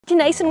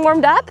Nice and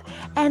warmed up,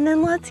 and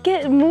then let's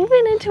get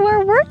moving into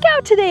our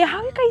workout today. How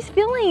are you guys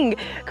feeling?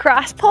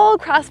 Cross pole,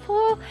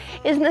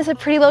 isn't this a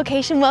pretty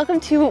location? Welcome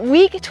to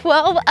week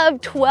 12 of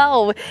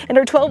 12 in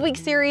our 12-week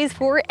series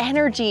for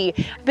energy.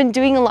 I've been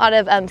doing a lot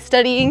of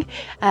studying.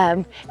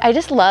 I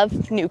just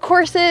love new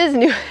courses,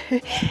 new,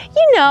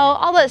 you know,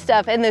 all that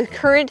stuff. And the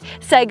current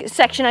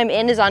section I'm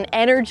in is on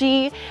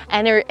energy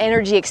and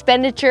energy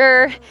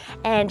expenditure,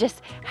 and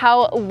just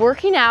how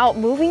working out,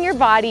 moving your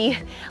body,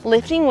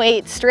 lifting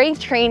weights, strength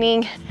training,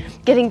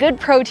 getting good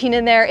protein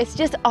in there, it's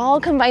just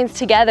all combines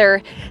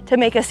together to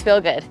make us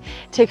feel good,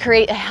 to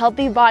create a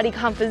healthy body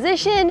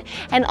composition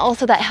and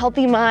also that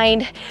healthy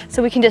mind,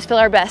 so we can just feel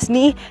our best.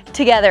 Knee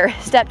together,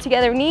 step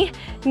together, knee,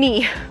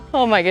 knee.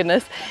 Oh my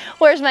goodness,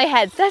 where's my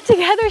head? Step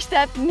together,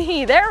 step,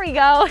 knee. There we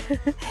go.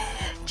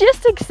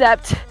 Just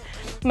accept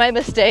my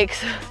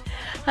mistakes.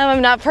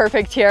 I'm not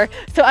perfect here.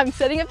 So I'm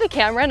setting up the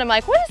camera and I'm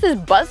like, what is this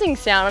buzzing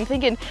sound? I'm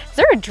thinking, is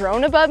there a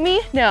drone above me?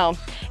 No,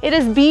 it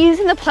is bees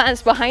and the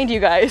plants behind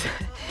you guys.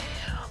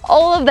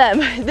 All of them.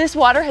 This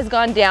water has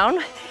gone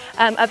down.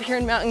 Up here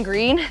in Mountain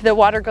Green, the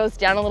water goes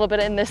down a little bit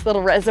in this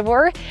little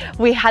reservoir.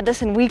 We had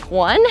this in week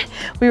 1.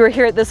 We were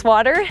here at this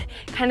water.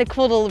 Kind of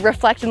cool to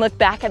reflect and look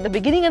back at the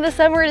beginning of the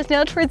summer. It is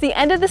now towards the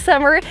end of the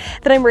summer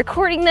that I'm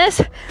recording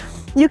this.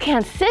 You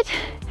can sit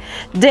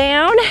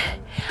down,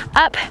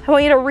 up. I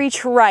want you to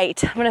reach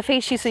right. I'm gonna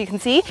face you so you can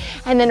see,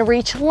 and then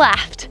reach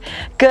left.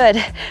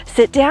 Good.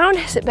 Sit down,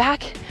 sit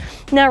back.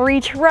 Now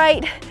reach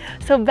right.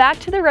 So back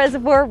to the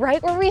reservoir,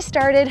 right where we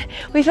started.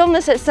 We filmed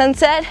this at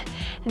sunset.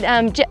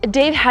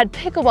 Dave had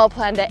pickleball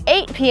planned at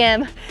 8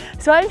 p.m.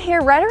 So I'm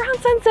here right around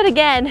sunset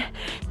again.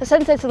 The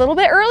sunset's a little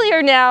bit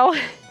earlier now.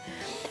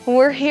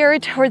 We're here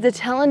towards the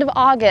tail end of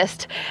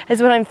August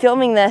is when I'm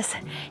filming this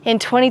in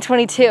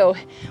 2022,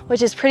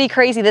 which is pretty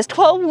crazy. This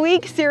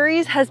 12-week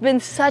series has been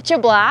such a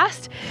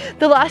blast.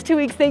 The last 2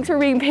 weeks, thanks for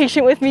being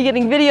patient with me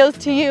getting videos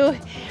to you.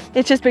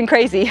 It's just been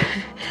crazy.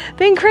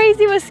 Been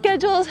crazy with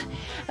schedules.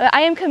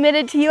 I am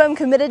committed to you. I'm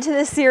committed to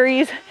this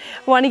series.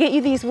 I want to get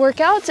you these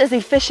workouts as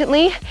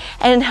efficiently,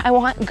 and I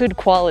want good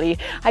quality.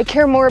 I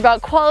care more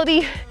about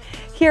quality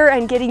here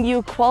and getting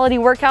you quality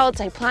workouts.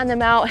 I plan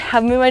them out,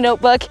 have them in my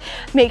notebook,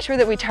 make sure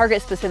that we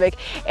target specific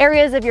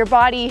areas of your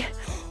body.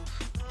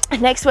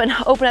 Next one,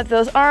 open up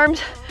those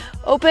arms,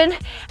 open,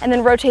 and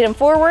then rotate them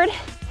forward.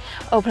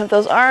 Open up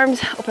those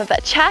arms, open up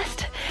that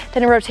chest,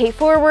 then rotate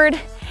forward.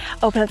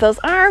 Open up those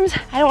arms.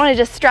 I don't want to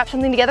just strap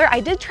something together.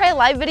 I did try a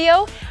live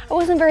video. I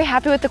wasn't very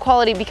happy with the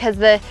quality because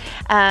the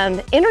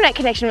internet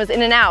connection was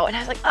in and out. And I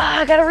was like, oh,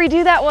 I gotta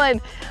redo that one.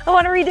 I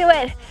want to redo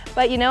it.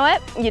 But you know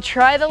what? You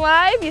try the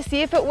live, you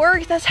see if it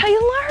works. That's how you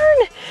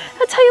learn.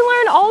 That's how you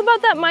learn all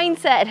about that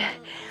mindset.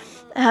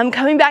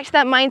 Coming back to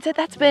that mindset,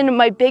 that's been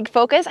my big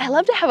focus. I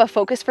love to have a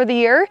focus for the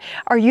year.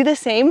 Are you the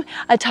same?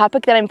 A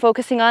topic that I'm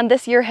focusing on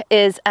this year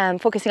is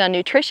focusing on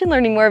nutrition,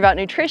 learning more about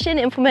nutrition,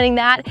 implementing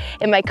that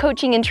in my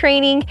coaching and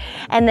training.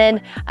 And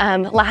then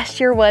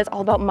last year was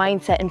all about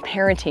mindset and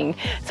parenting.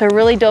 So I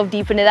really dove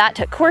deep into that,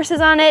 took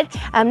courses on it.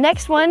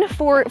 Next one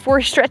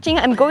for stretching,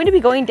 I'm going to be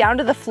going down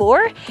to the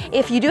floor.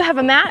 If you do have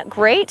a mat,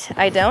 great.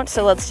 I don't,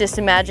 so let's just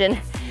imagine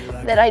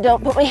that I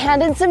don't put my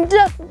hand in some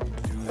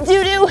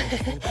doo-doo.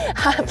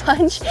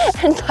 Punch,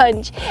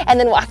 and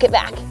then walk it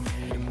back.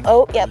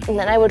 Oh, yep, and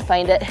then I would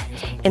find it.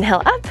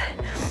 Inhale up.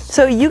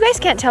 So you guys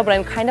can't tell, but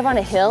I'm kind of on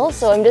a hill,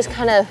 so I'm just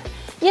kind of,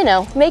 you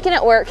know, making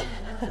it work.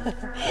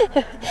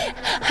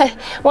 I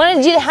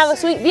wanted you to have a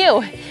sweet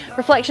view.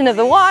 Reflection of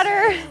the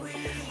water.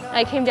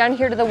 I came down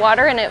here to the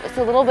water, and it was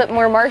a little bit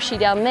more marshy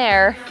down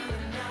there,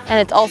 and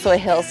it's also a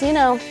hill, so you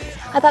know,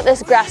 I thought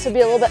this grass would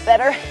be a little bit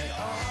better,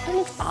 and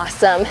it's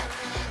awesome.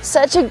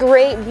 Such a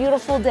great,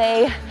 beautiful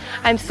day.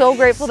 I'm so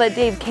grateful that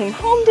Dave came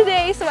home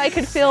today so I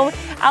could film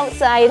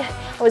outside.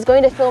 I was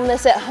going to film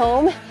this at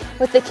home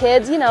with the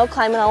kids, you know,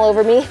 climbing all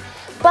over me,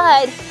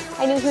 but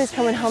I knew he was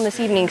coming home this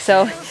evening,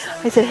 so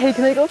I said, hey,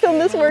 can I go film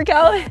this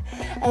workout?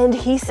 And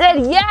he said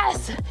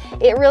yes.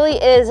 It really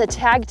is a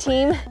tag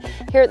team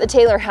here at the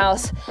Taylor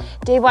house.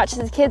 Dave watches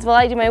the kids while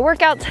I do my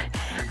workouts.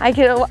 I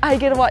get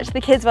to watch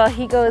the kids while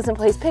he goes and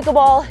plays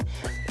pickleball.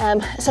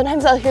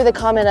 Sometimes I'll hear the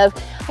comment of,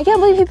 I can't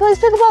believe he plays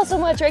pickleball so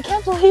much, or I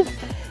can't believe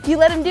you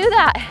let him do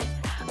that.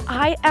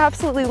 I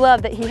absolutely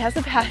love that he has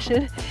a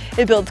passion.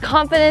 It builds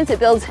confidence, it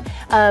builds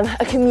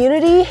a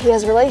community. He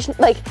has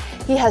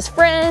he has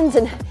friends,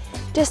 and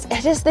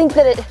I just think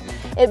that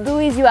it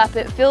buoys you up,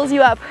 it fills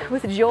you up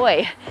with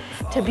joy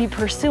to be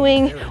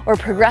pursuing or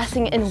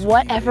progressing in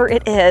whatever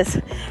it is.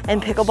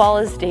 And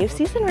pickleball is Dave's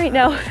season right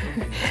now.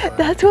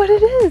 That's what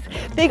it is.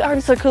 Big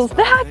arm circles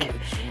back.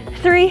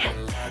 3,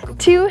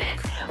 2,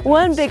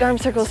 1. Big arm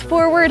circles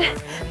forward.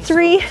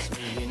 3,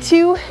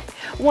 2,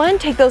 1.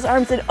 Take those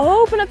arms and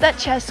open up that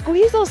chest.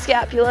 Squeeze those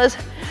scapulas,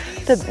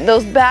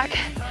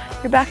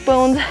 your back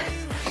bones.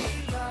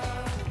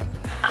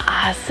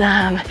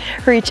 Awesome.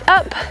 Reach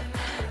up.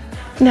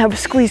 Now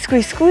squeeze,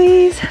 squeeze,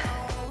 squeeze.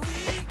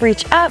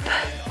 Reach up.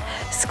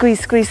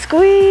 Squeeze, squeeze,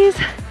 squeeze.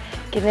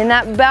 Getting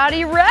that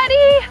body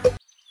ready.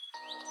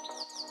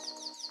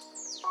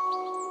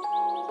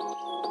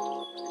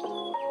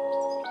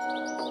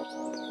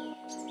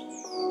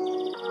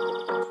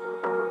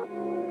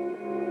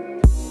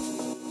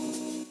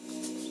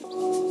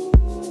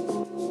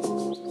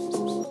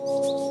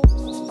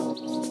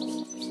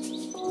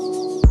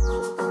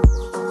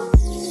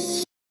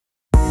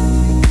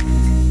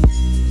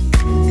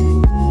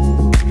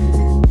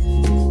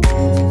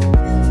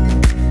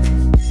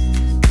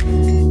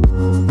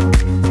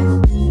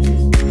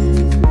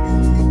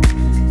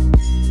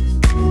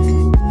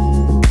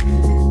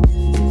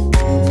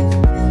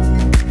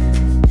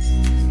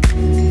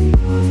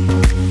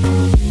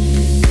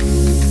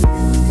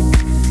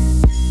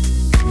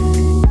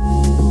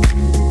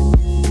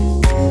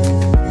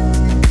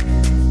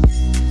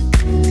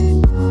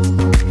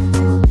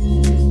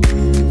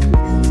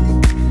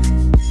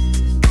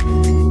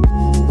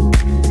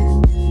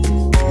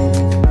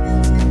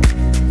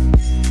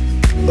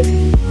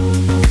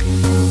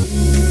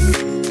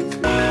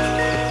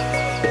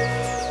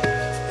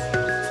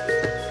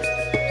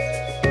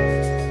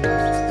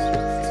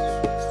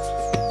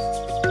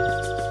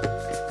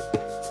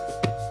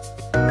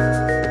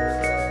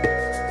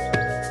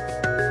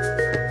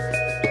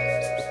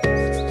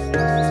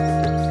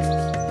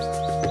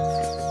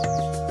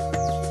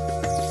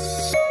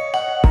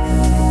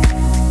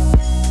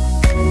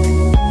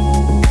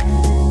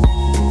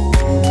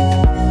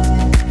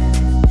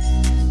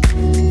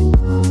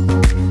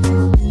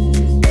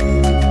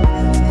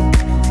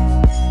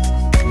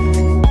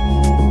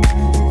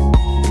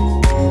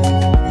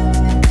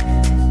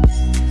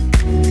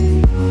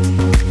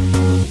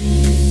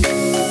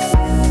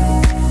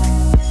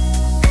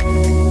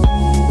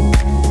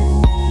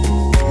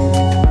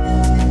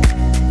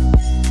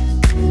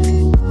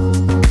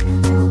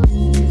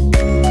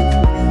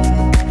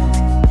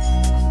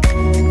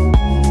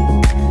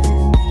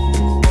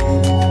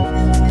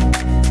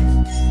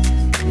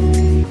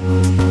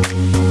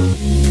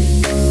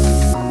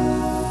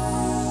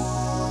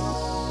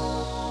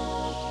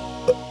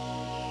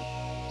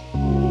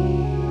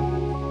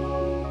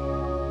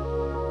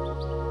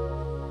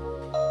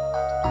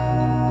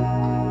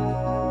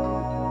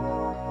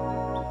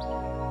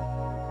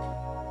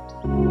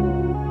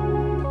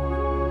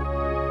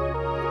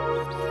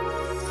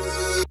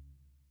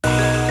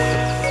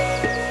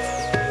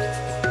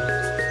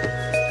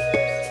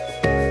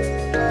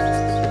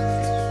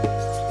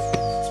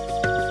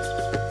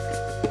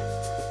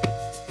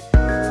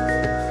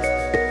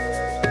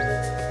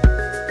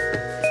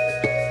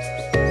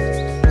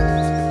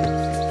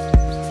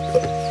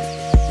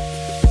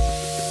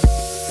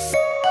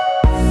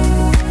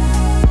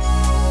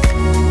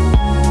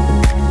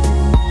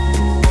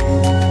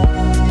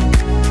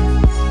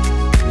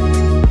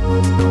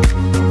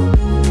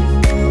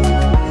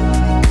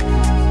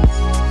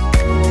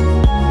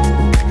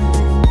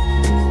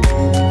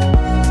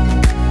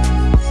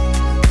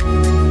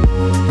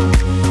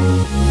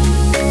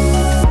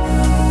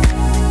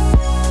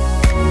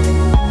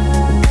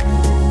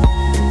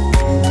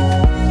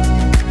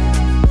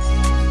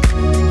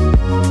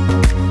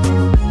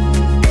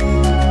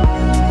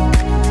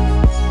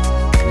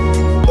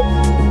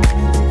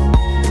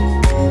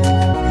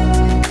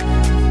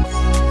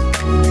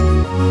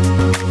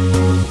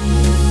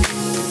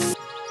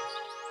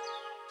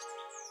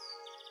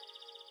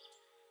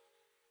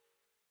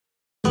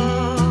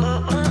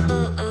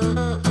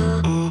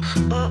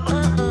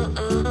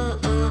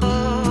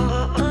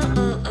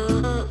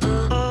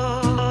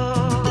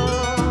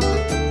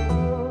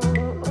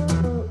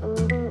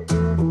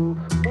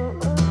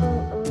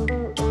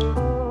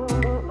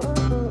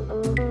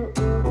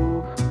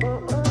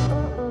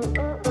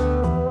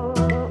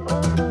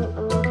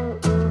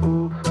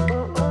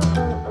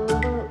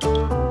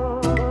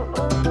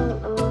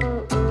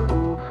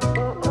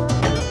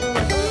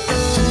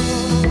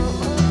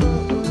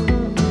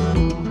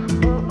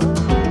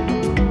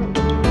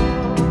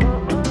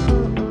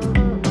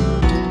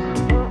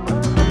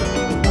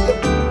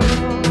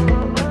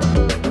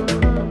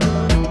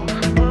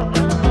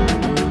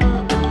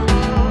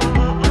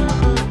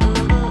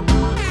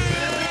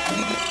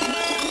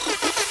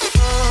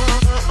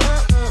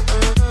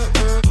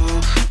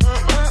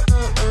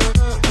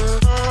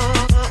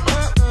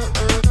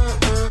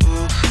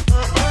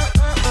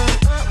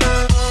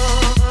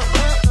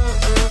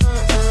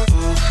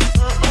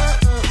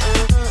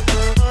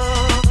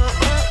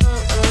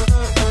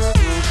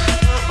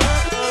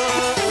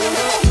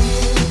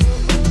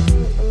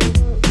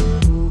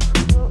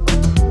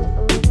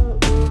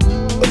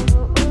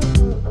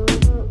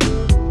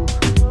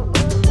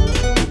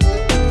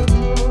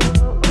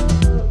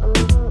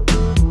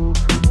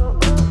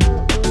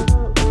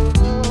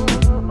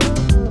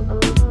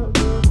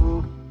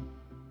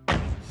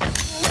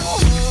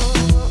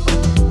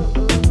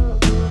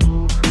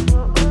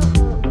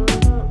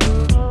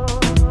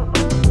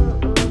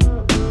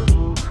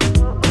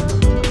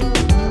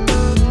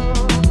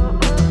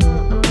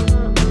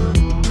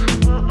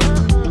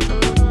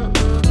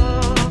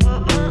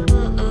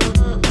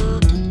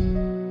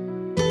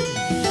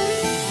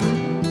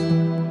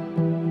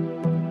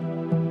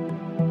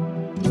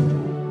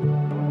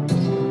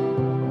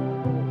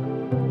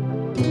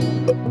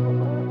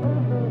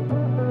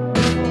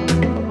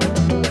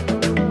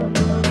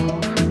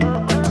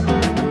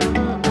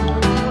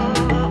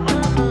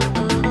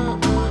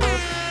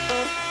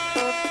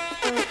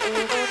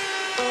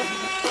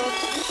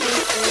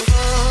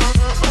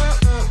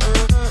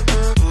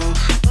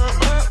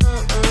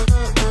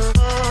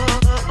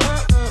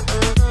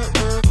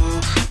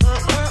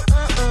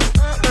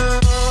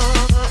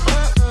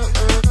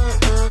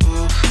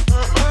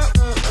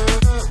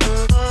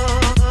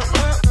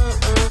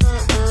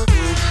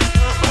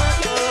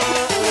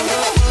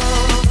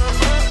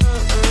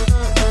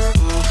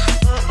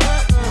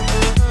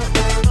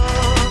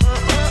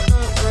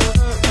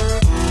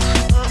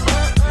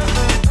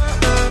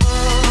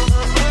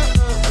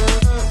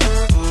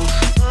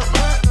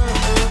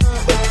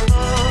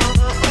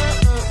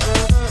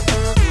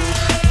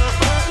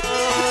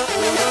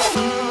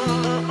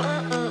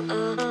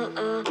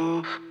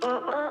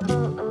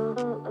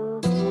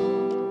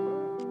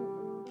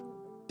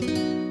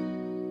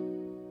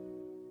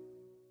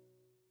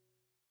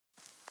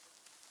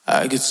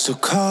 I get so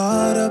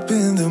caught up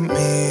in the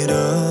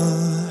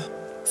middle,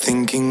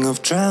 thinking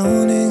of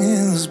drowning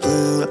in those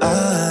blue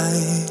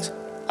eyes.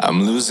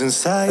 I'm losing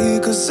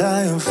sight 'cause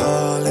I am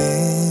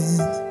falling.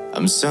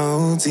 I'm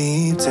so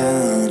deep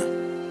down,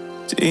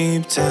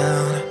 deep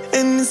down.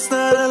 And it's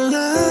not a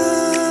lie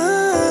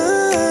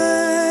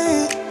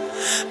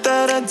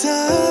that I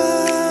die.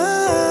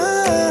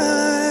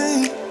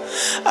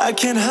 I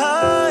can't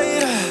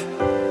hide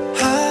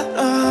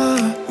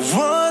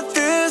what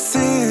this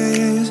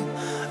is.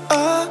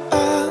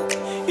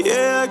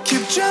 Yeah, I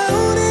keep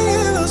drowning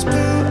in those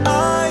blue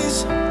eyes,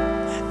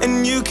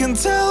 and you can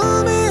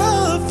tell me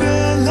all of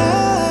your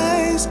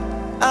lies.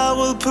 I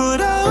will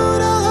put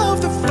out all of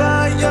the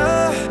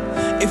fire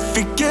if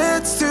it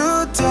gets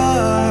too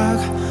dark.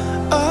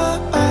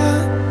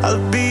 I'll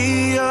be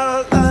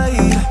your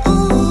light.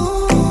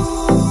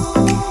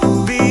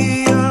 Be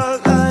your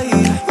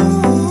light.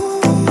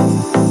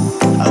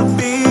 I'll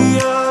be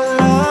your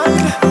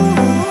light.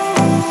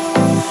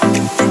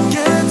 If it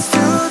gets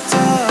too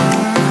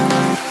dark,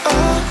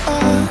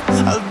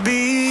 I'll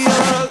be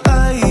your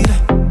light.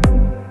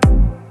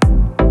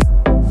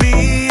 Be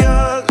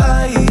your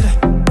light.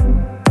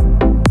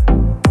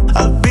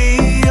 I'll be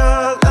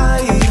your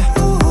light.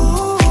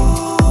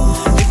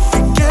 If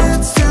it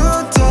gets too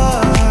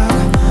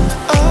dark,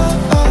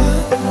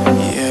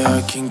 yeah,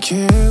 I can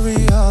carry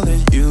all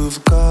that you've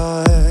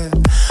got.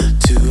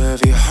 Two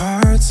heavy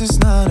hearts is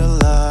not a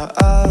lot.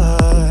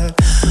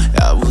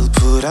 I will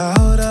put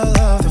out all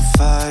of the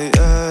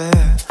fire.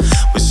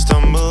 We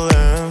stumble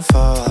and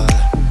fall,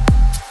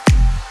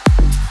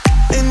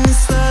 and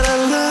it's not a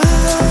lie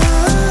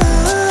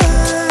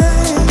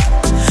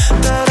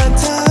that I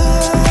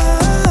die.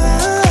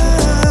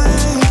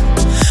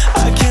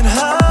 I can't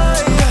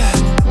hide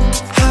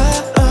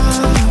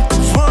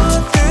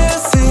what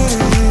this is.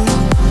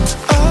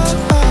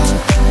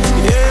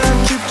 Yeah, I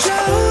keep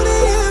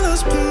drowning in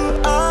those blue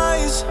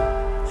eyes,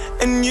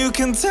 and you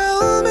can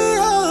tell me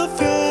all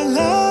of your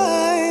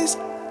lies.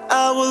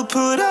 I will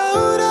put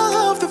out all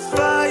of the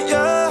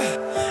fire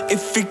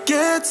if it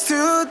gets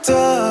too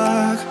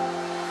dark.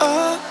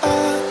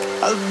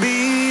 I'll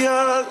be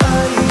your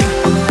light.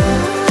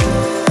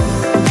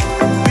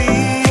 Be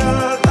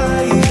your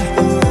light.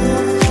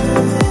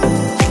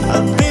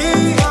 I'll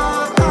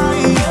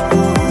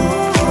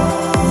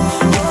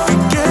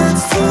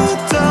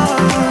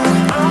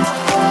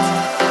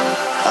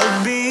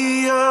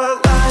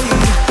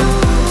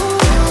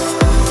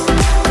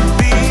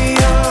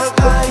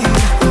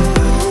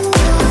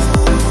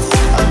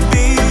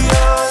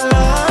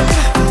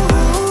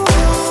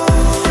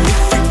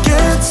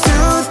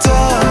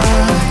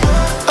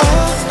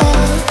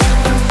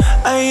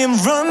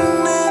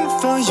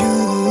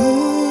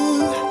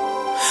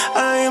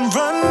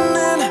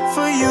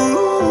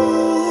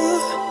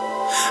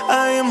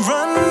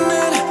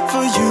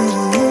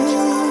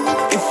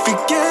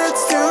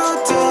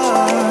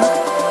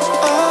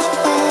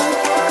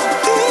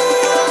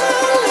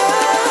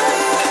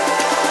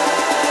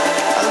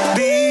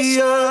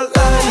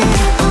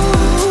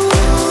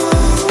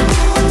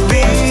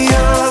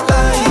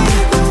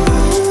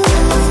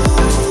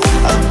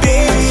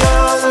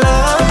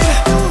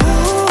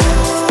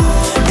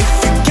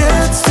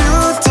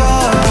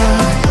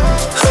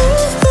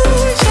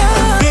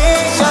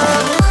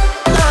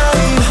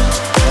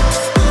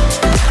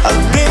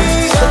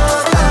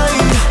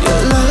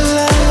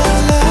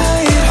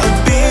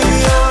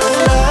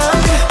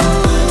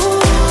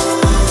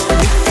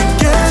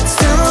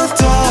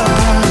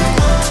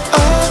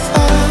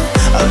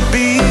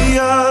be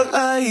your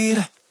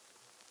light.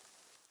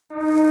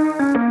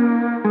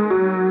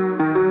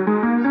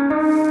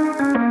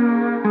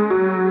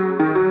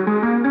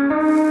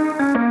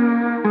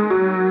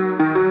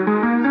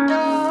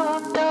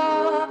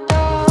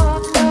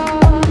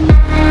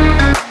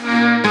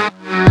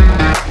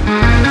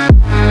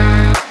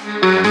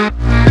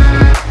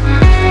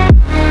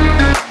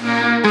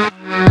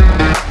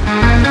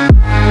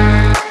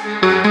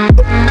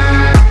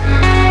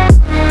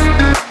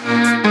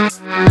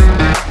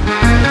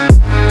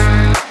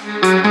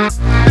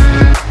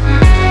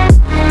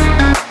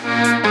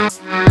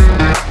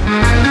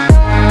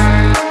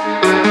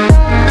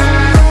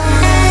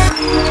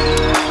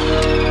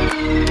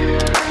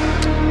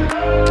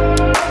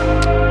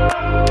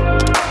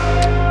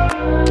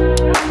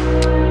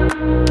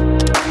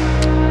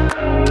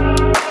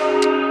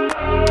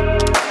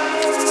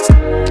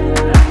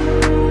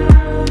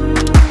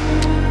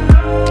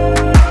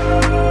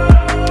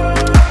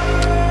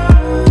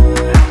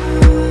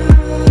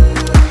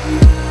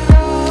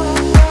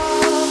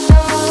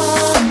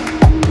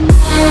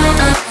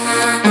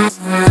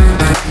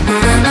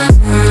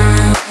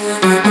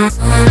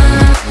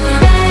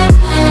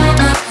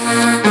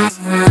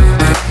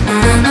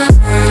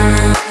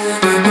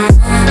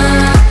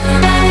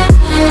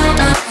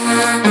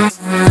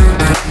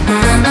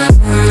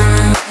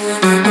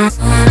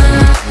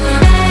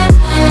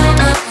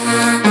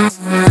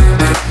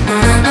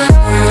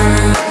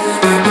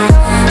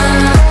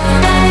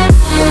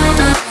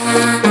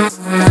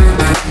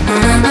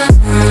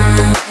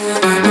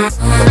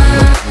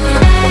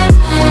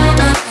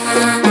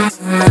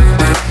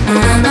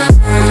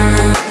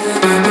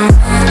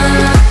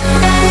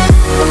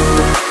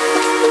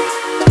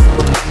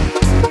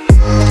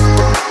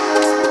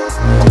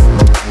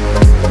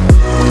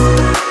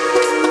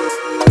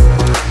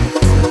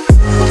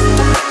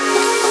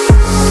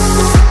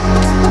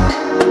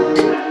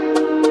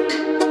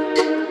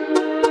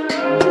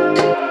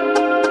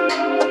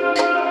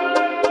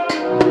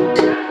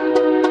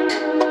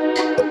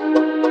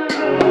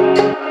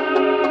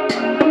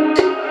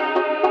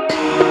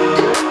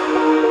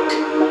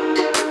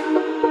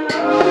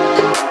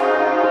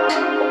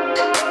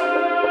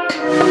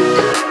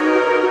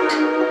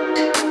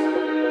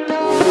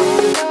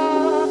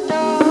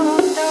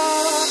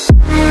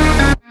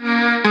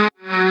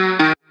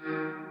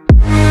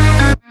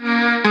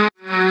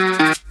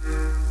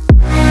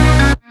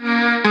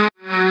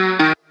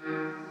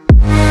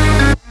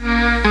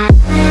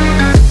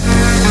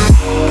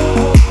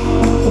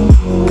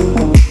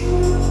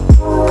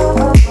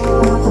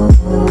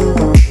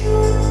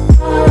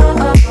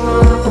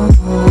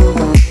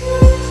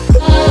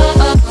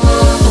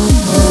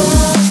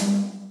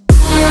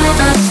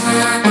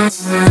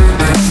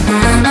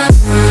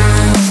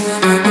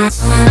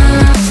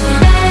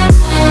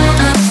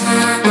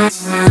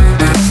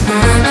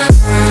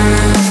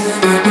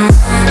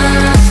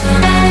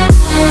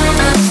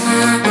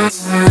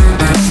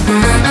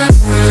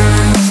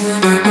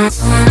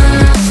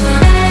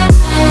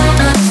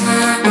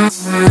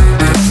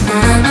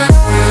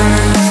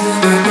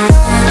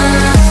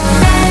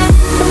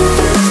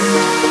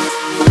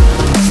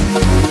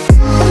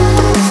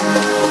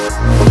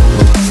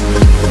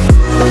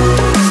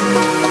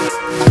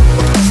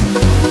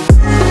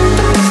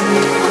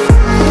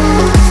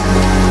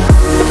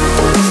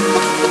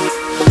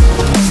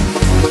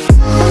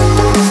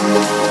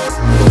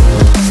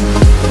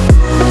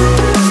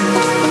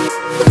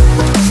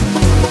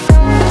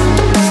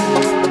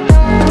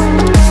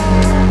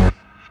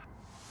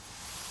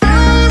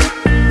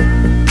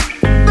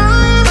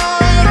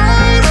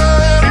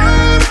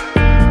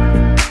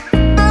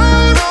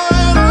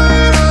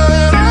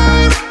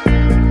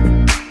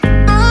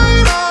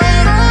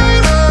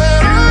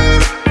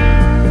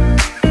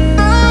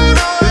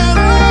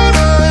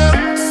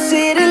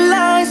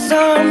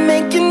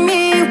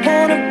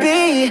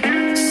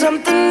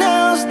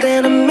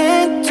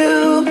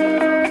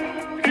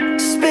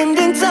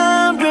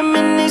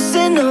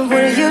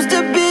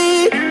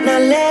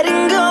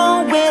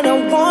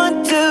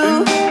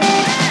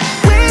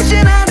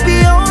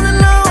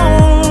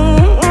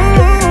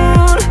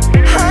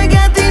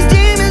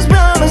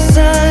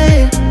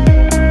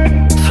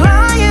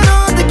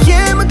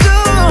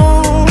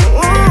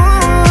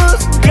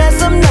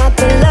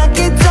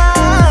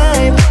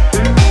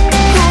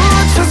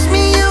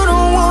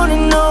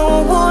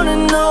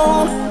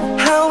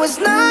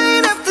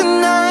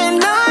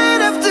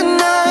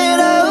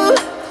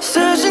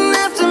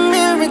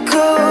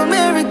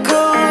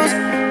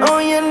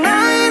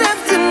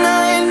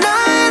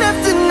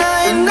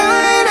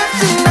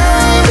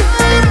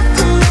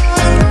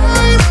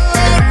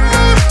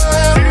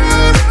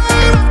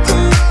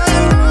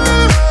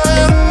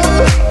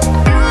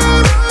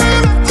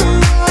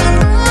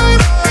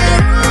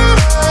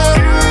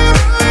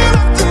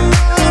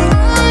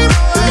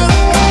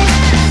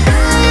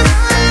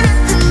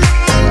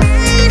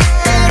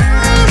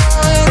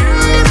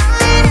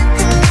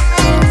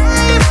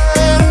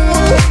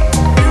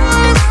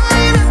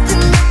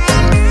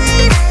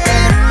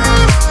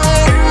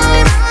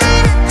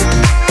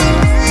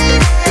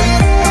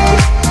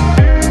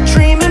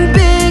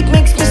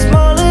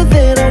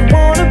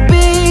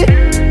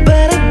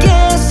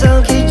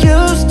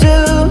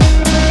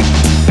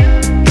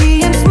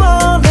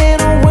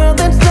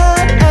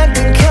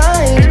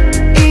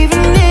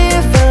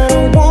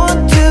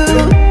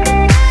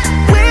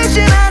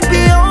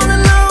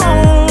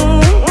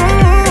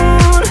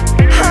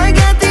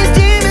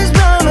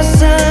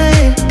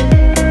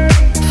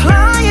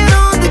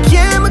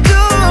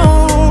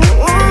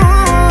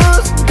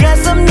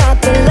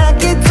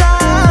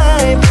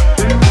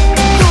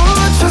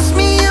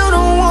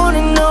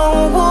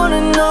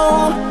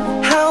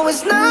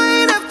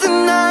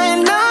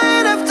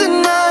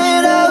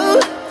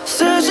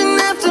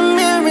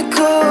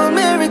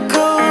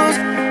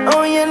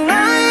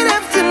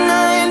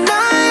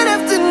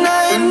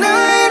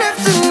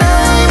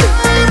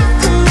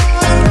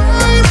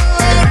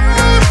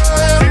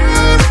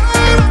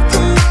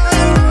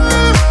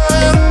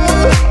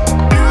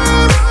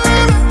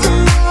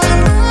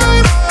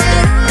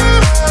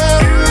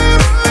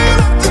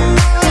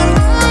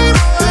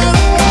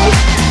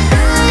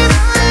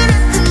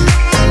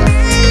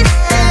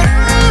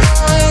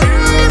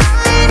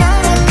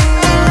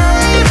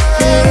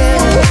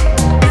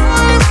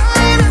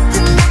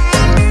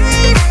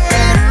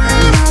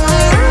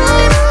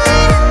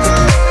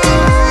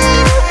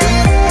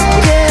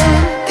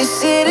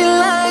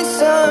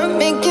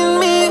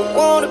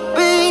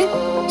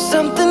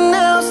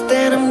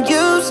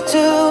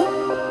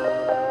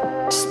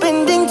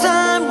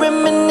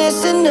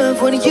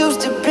 of what it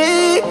used to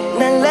be.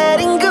 Not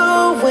letting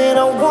go when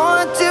I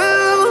want to.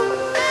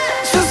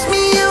 Trust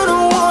me, you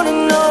don't wanna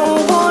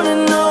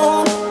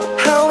know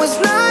how it's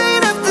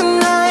night after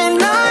night,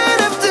 night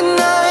after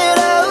night.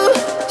 Oh,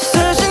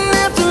 searching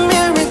after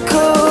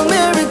miracles.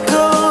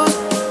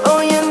 Oh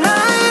yeah,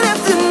 night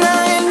after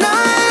night,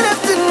 night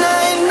after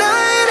night,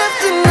 night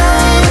after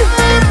night.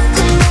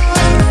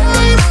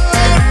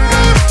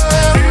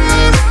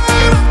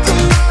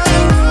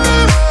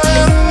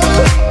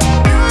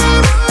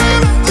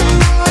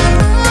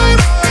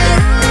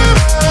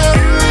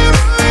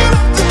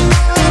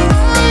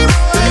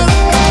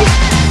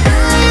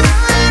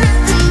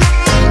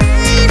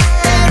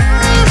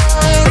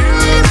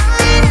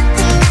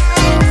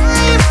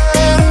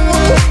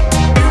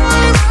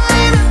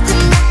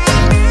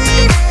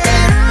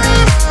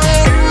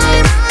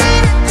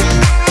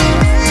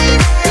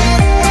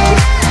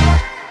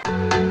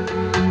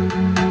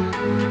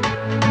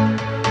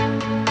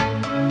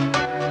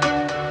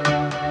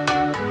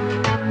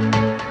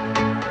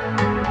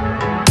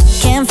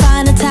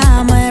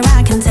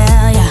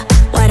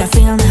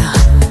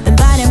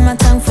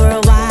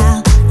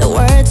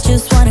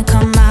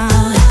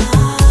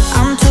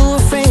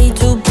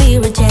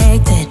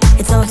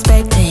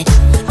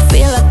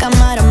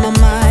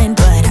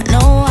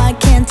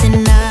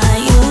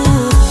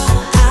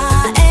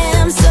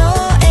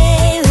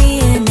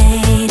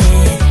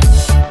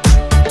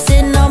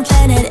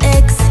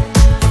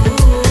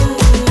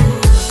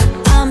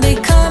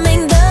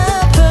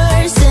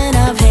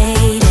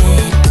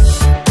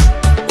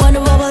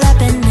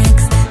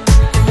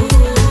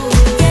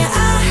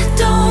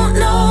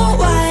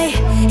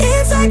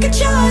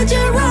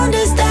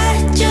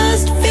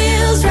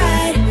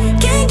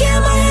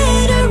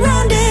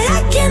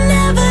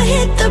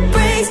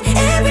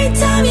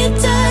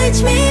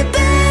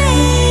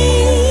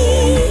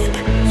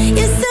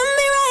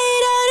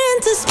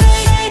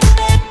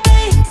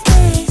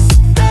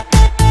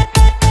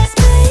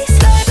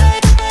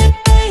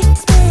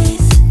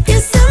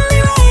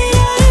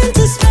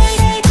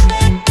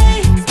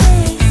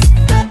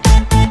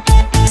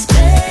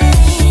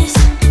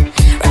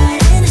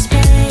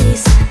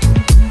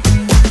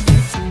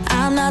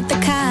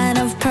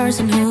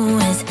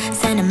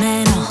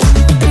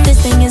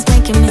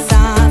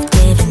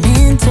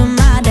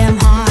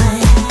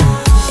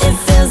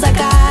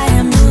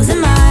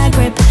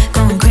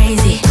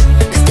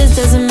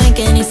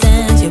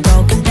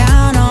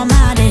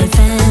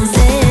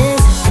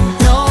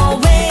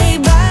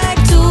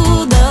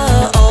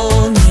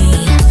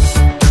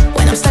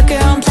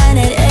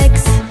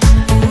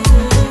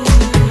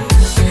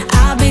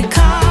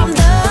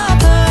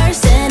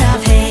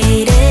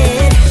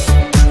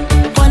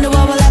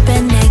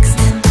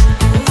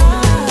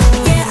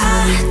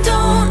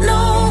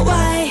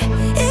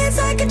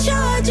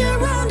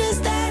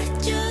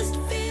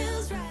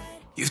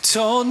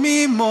 Told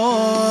me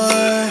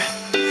more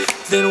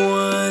than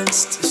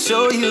once to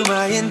show you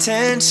my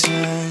intention.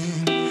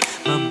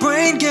 My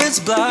brain gets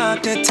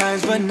blocked at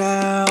times, but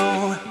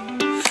now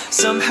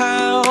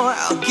somehow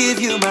I'll give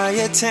you my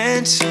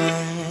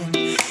attention.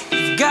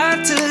 You've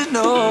got to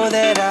know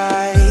that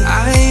I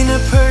ain't a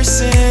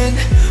person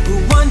who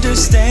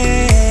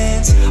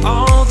understands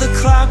all the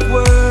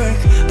clockwork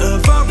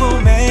of our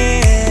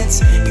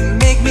romance. You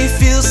make me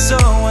feel so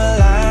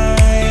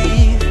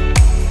alive,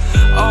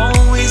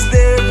 always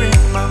there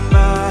in my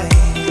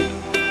mind.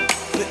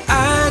 But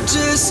I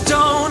just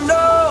don't know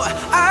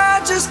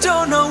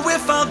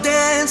if I'll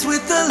dance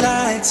with the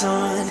lights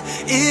on.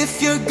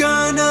 If you're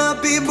gonna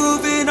be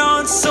moving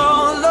on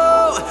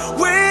solo,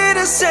 wait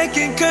a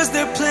second, cause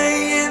they're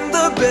playing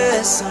the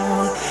best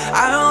song.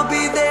 I'll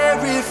be there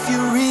if you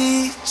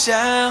reach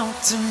out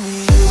to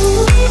me.